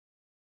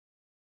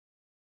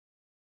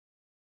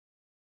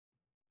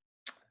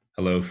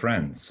Hello,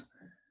 friends.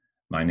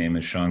 My name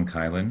is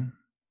Keilen.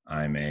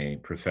 I'm a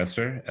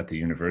professor at the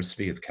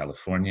University of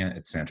California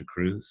at Santa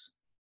Cruz,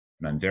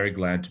 and I'm very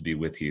glad to be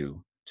with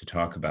you to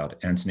talk about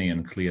Antony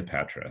and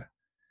Cleopatra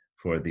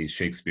for the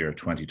Shakespeare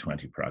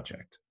 2020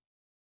 project.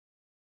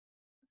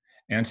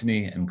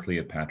 Antony and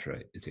Cleopatra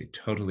is a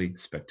totally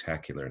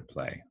spectacular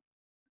play.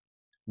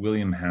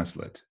 William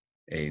Hazlitt,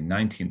 a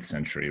 19th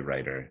century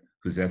writer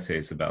whose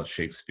essays about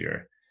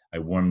Shakespeare I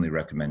warmly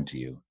recommend to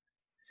you,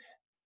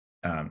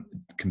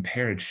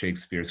 compared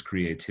Shakespeare's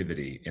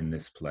creativity in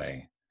this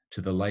play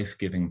to the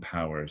life-giving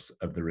powers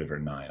of the River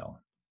Nile.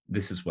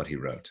 This is what he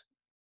wrote.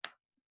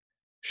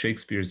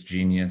 Shakespeare's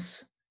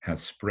genius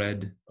has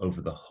spread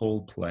over the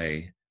whole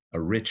play a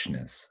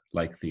richness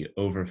like the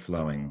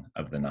overflowing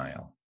of the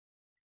Nile.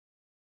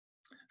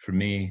 For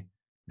me,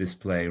 this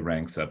play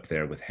ranks up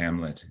there with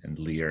Hamlet and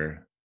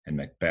Lear and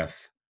Macbeth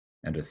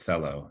and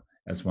Othello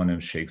as one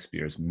of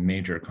Shakespeare's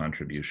major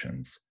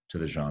contributions to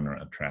the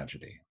genre of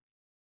tragedy.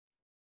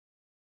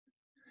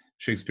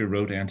 Shakespeare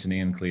wrote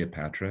Antony and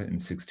Cleopatra in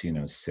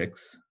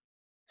 1606,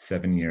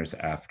 7 years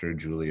after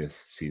Julius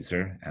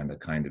Caesar, and a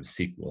kind of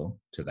sequel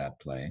to that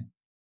play.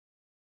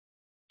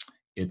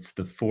 It's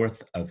the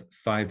fourth of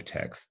 5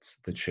 texts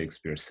that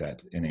Shakespeare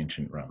set in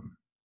ancient Rome.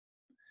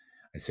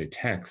 I say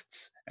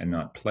texts and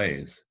not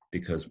plays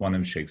because one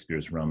of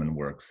Shakespeare's Roman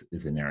works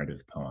is a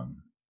narrative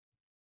poem.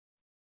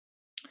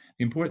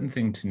 The important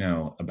thing to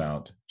know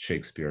about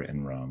Shakespeare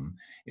in Rome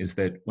is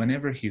that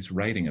whenever he's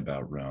writing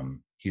about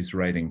Rome, he's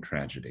writing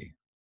tragedy.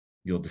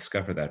 You'll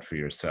discover that for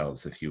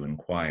yourselves if you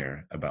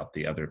inquire about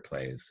the other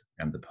plays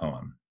and the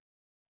poem.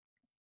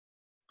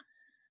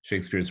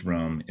 Shakespeare's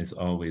Rome is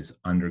always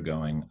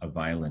undergoing a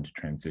violent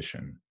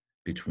transition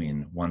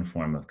between one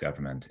form of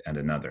government and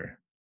another.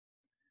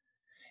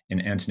 In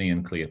Antony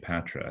and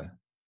Cleopatra,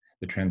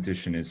 the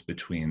transition is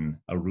between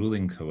a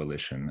ruling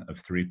coalition of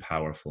 3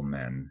 powerful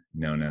men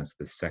known as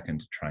the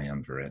Second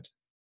Triumvirate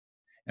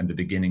and the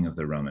beginning of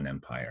the Roman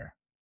Empire.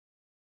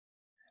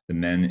 The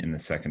men in the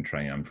Second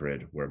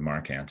Triumvirate were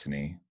Mark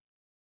Antony,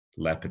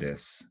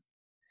 Lepidus,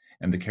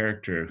 and the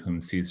character whom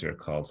Caesar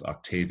calls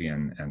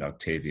Octavian and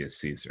Octavius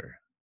Caesar.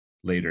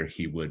 Later,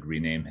 he would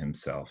rename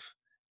himself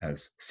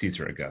as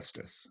Caesar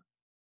Augustus.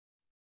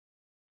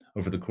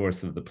 Over the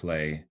course of the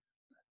play,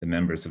 the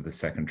members of the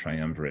Second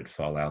Triumvirate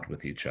fall out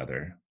with each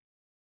other.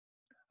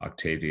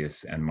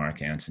 Octavius and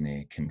Mark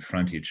Antony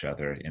confront each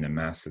other in a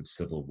massive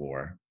civil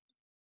war.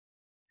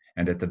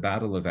 And at the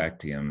Battle of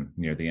Actium,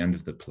 near the end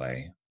of the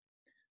play,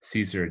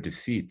 Caesar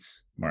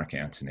defeats Mark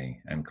Antony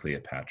and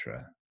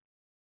Cleopatra,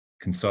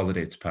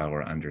 consolidates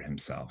power under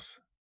himself,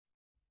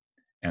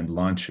 and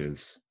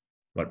launches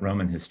what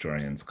Roman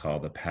historians call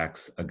the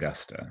Pax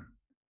Augusta,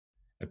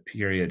 a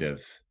period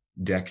of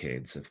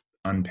decades of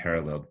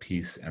unparalleled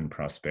peace and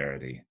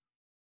prosperity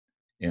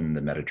in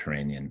the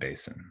Mediterranean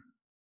basin.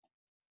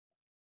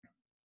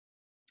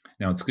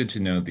 Now, it's good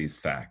to know these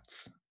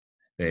facts.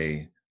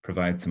 They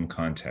provide some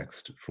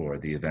context for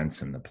the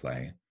events in the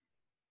play.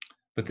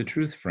 But the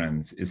truth,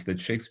 friends, is that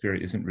Shakespeare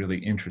isn't really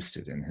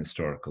interested in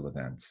historical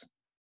events.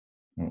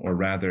 Or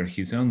rather,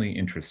 he's only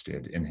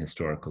interested in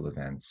historical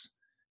events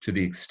to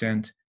the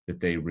extent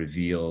that they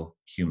reveal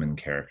human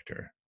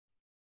character.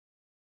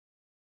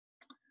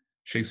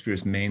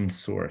 Shakespeare's main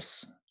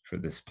source for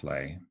this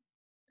play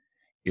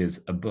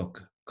is a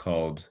book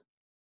called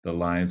The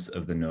Lives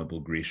of the Noble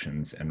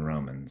Grecians and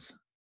Romans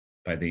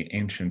by the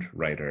ancient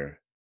writer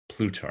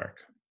Plutarch,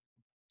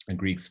 a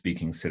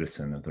Greek-speaking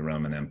citizen of the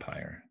Roman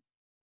Empire.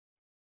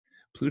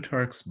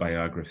 Plutarch's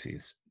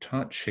biographies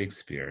taught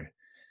Shakespeare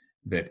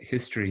that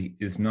history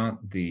is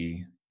not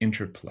the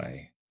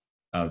interplay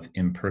of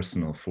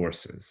impersonal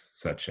forces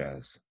such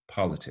as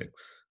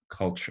politics,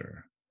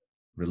 culture,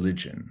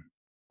 religion,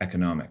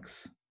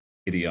 economics,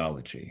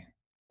 ideology,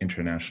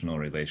 international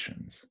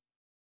relations.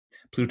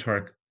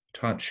 Plutarch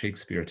taught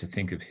Shakespeare to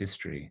think of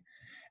history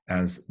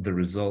as the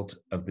result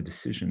of the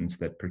decisions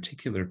that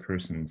particular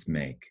persons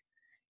make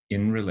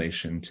in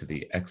relation to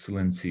the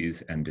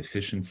excellencies and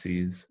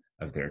deficiencies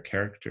of their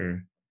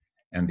character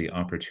and the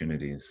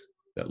opportunities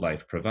that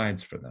life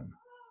provides for them.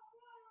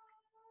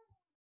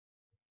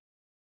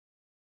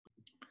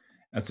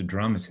 As a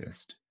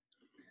dramatist,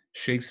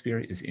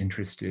 Shakespeare is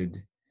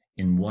interested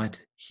in what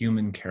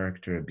human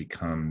character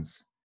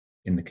becomes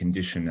in the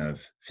condition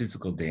of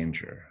physical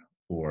danger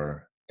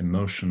or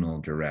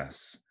emotional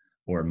duress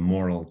or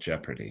moral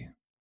jeopardy.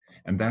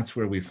 And that's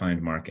where we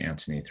find Mark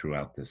Antony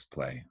throughout this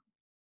play.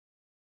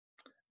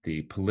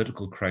 The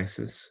political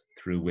crisis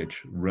through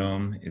which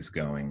Rome is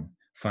going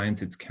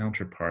finds its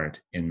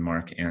counterpart in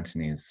Mark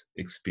Antony's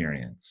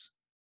experience.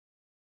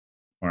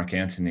 Mark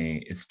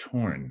Antony is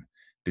torn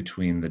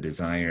between the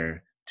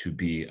desire to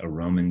be a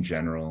Roman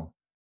general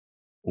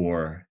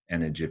or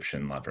an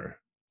Egyptian lover.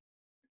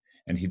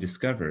 And he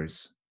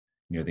discovers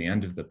near the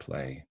end of the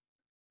play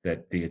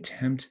that the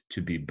attempt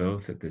to be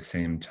both at the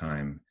same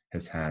time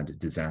has had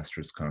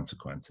disastrous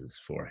consequences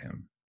for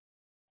him.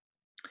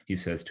 He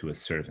says to a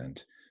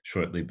servant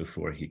shortly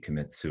before he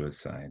commits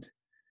suicide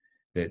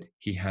that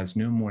he has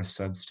no more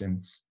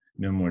substance,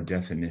 no more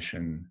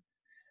definition,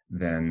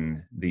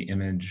 than the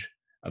image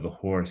of a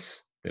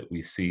horse that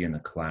we see in a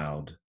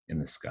cloud in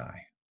the sky.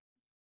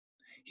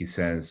 He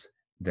says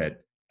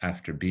that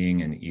after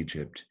being in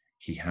Egypt,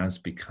 he has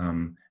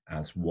become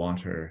as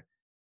water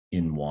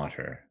in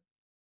water,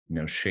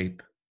 no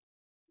shape,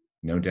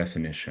 no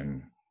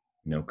definition,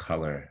 no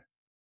color,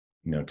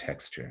 no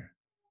texture.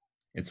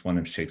 It's one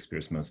of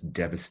Shakespeare's most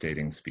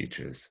devastating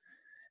speeches,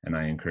 and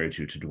I encourage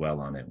you to dwell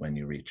on it when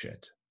you reach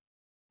it.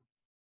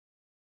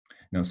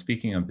 Now,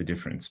 speaking of the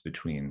difference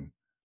between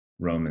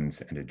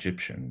Romans and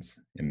Egyptians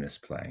in this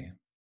play,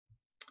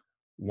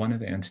 one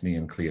of Antony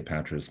and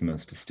Cleopatra's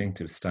most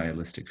distinctive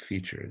stylistic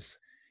features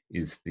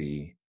is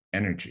the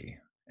energy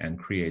and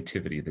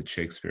creativity that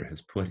Shakespeare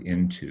has put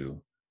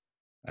into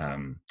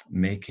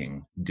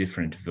making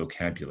different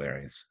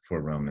vocabularies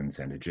for Romans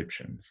and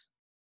Egyptians.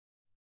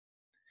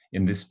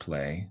 In this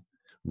play,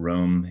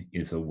 Rome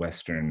is a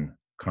Western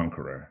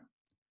conqueror,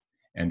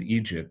 and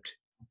Egypt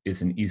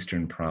is an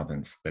Eastern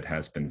province that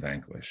has been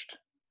vanquished.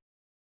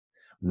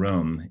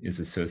 Rome is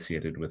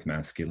associated with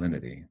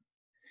masculinity,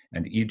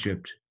 and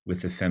Egypt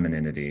with the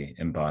femininity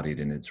embodied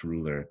in its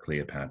ruler,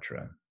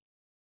 Cleopatra.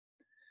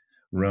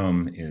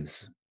 Rome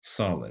is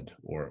solid,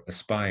 or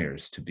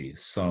aspires to be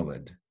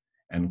solid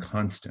and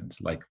constant,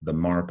 like the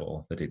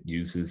marble that it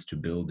uses to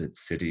build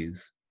its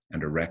cities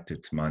and erect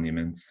its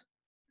monuments.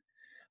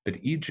 But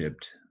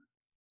Egypt,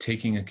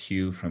 taking a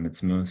cue from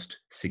its most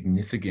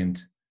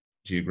significant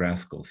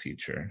geographical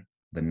feature,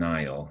 the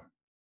Nile,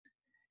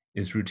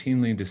 is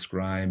routinely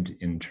described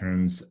in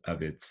terms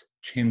of its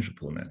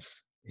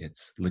changeableness,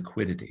 its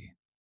liquidity,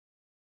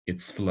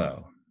 its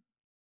flow.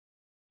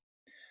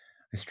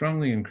 I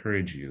strongly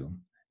encourage you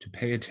to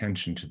pay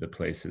attention to the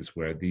places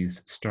where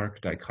these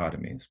stark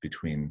dichotomies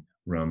between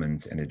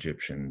Romans and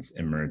Egyptians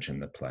emerge in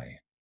the play.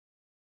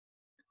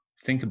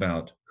 Think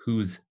about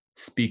who's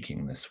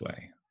speaking this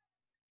way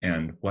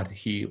and what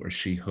he or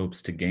she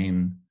hopes to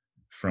gain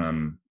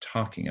from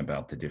talking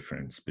about the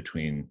difference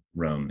between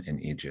Rome and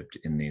Egypt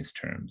in these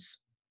terms.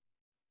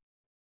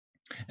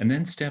 And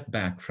then step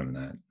back from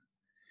that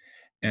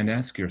and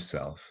ask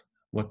yourself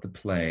what the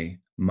play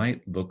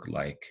might look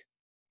like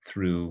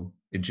through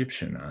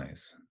Egyptian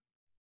eyes.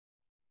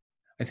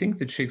 I think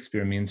that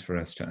Shakespeare means for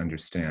us to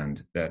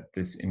understand that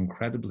this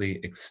incredibly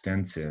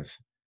extensive,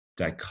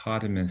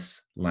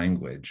 dichotomous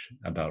language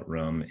about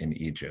Rome and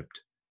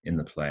Egypt in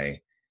the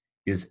play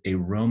is a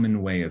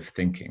Roman way of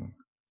thinking,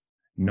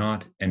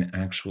 not an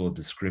actual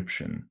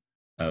description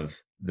of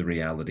the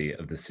reality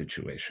of the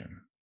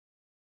situation.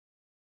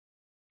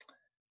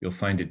 You'll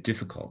find it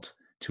difficult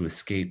to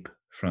escape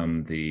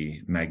from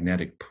the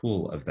magnetic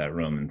pull of that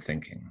Roman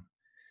thinking,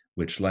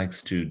 which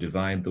likes to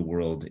divide the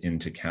world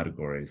into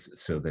categories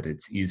so that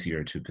it's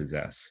easier to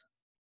possess.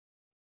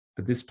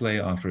 But this play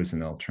offers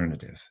an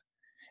alternative,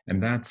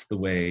 and that's the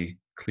way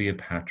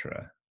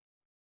Cleopatra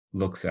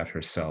looks at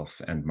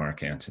herself and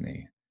Mark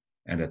Antony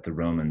and at the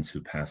Romans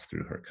who pass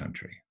through her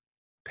country.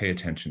 Pay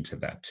attention to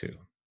that too.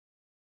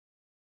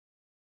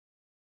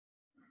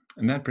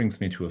 And that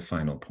brings me to a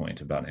final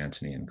point about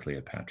Antony and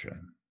Cleopatra.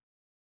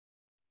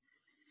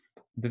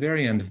 At the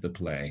very end of the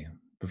play,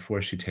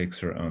 before she takes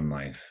her own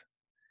life,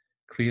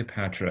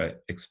 Cleopatra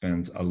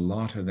expends a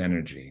lot of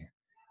energy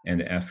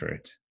and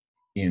effort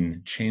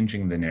in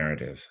changing the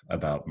narrative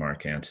about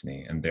Mark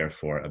Antony and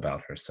therefore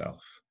about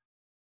herself.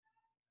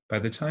 By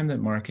the time that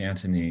Mark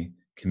Antony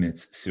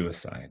commits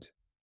suicide,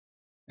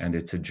 and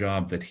it's a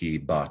job that he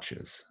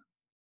botches,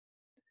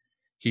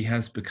 he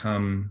has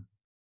become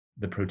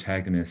the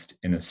protagonist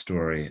in a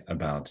story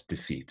about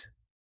defeat.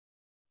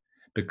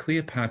 But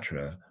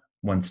Cleopatra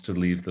wants to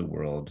leave the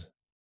world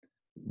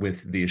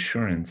with the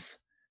assurance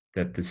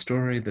that the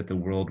story that the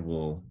world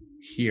will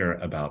hear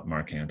about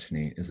Mark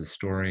Antony is a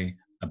story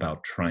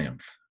about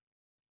triumph.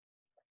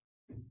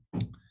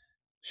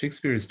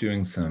 Shakespeare is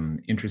doing some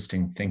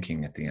interesting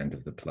thinking at the end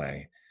of the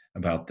play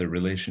about the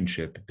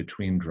relationship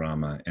between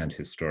drama and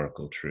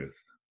historical truth.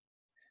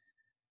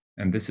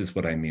 And this is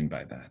what I mean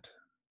by that.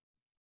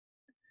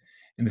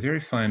 In the very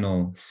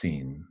final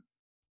scene,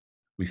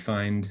 we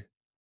find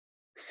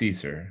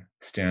Caesar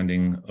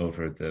standing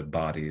over the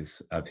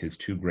bodies of his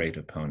two great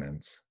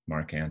opponents,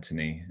 Mark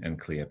Antony and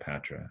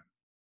Cleopatra.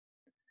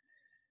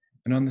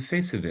 And on the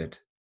face of it,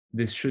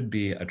 this should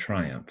be a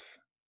triumph.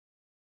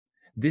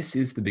 This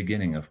is the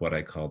beginning of what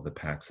I call the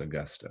Pax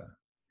Augusta.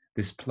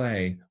 This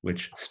play,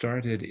 which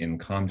started in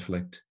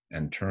conflict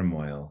and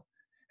turmoil,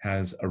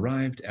 has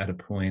arrived at a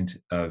point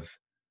of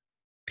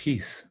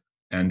peace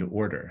and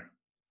order.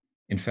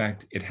 In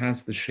fact, it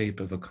has the shape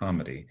of a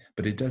comedy,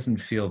 but it doesn't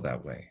feel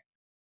that way.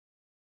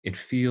 It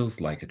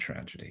feels like a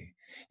tragedy.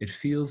 It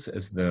feels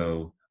as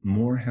though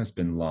more has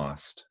been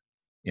lost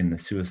in the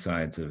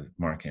suicides of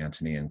Mark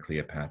Antony and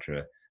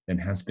Cleopatra than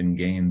has been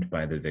gained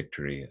by the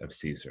victory of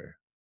Caesar.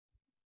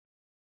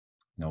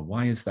 Now,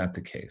 why is that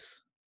the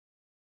case?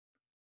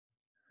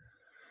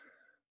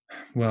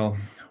 Well,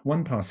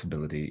 one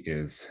possibility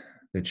is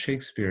that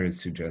Shakespeare is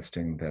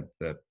suggesting that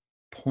the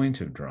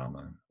point of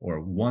drama, or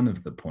one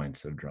of the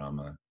points of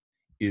drama,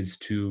 is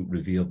to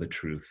reveal the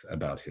truth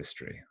about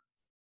history.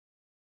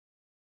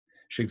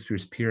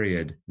 Shakespeare's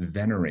period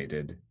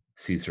venerated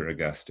Caesar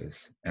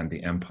Augustus and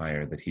the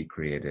empire that he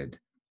created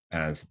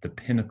as the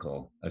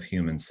pinnacle of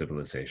human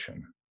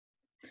civilization.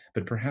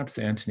 But perhaps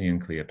Antony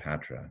and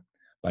Cleopatra,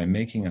 by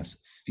making us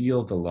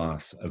feel the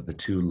loss of the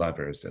two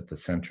lovers at the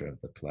center of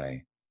the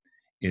play,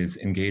 is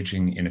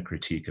engaging in a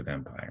critique of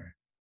empire.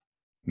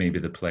 Maybe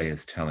the play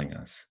is telling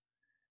us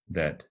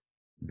that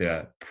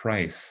the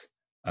price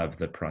of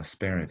the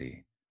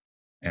prosperity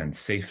and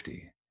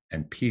safety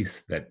and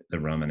peace that the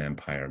Roman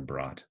Empire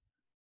brought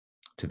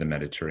to the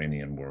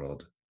Mediterranean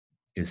world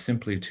is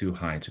simply too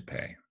high to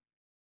pay.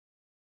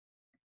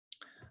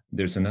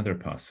 There's another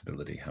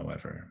possibility,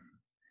 however,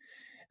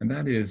 and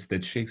that is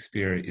that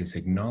Shakespeare is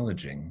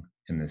acknowledging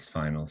in this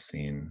final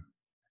scene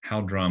how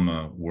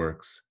drama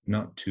works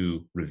not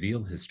to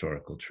reveal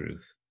historical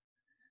truth,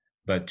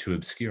 but to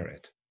obscure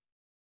it.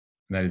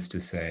 That is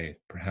to say,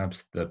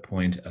 perhaps the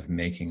point of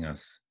making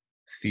us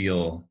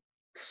feel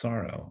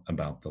sorrow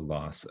about the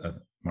loss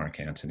of Mark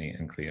Antony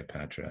and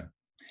Cleopatra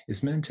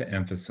is meant to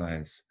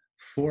emphasize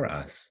for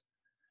us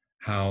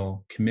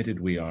how committed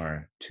we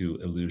are to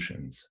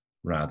illusions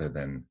rather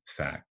than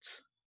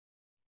facts.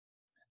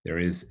 There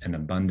is an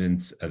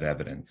abundance of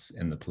evidence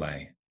in the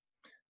play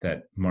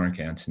that Mark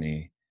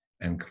Antony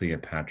and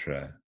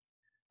Cleopatra,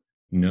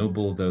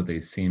 noble though they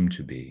seem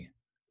to be,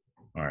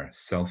 are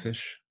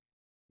selfish,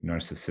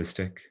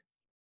 narcissistic,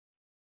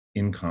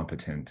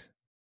 incompetent,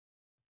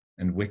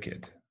 and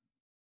wicked.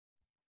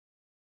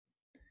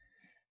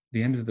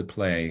 The end of the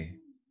play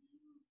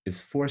is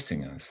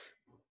forcing us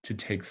to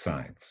take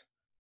sides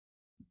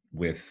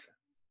with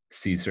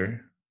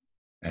Caesar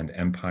and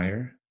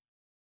empire,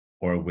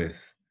 or with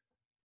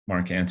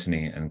Mark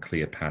Antony and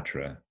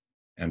Cleopatra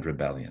and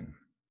rebellion.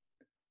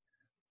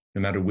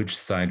 No matter which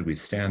side we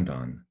stand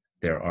on,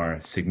 there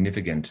are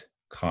significant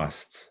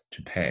costs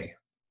to pay.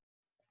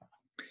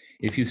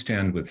 If you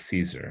stand with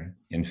Caesar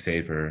in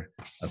favor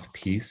of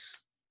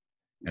peace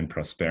and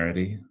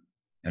prosperity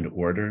and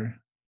order,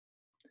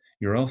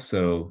 you're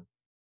also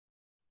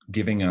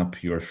giving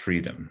up your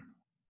freedom.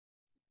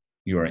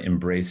 You are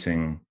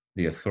embracing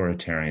the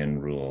authoritarian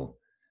rule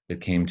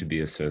that came to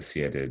be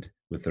associated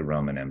with the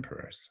Roman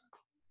emperors.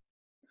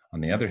 On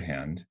the other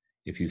hand,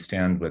 if you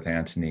stand with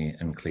Antony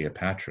and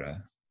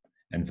Cleopatra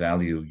and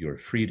value your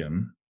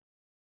freedom,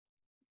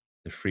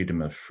 the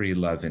freedom of free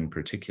love in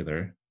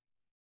particular,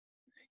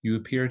 you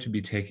appear to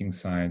be taking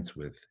sides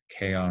with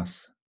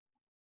chaos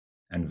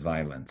and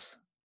violence.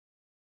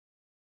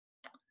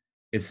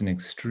 It's an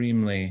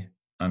extremely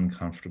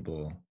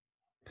uncomfortable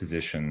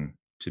position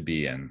to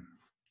be in,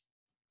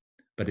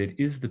 but it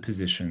is the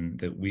position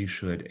that we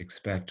should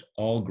expect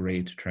all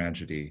great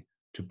tragedy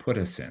to put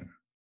us in.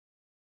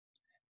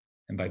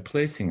 And by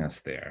placing us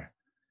there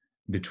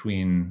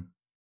between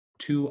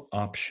two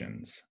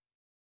options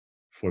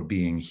for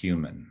being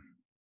human,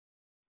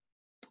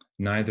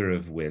 neither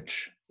of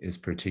which is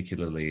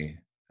particularly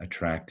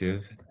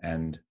attractive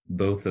and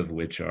both of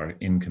which are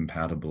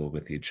incompatible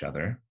with each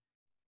other,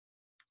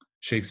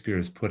 Shakespeare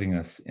is putting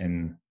us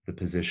in the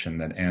position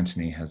that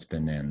Antony has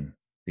been in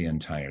the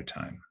entire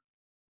time.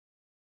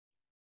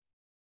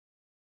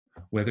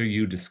 Whether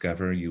you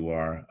discover you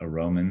are a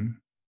Roman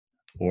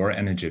or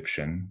an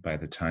Egyptian by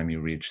the time you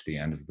reach the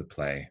end of the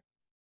play,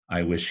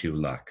 I wish you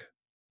luck.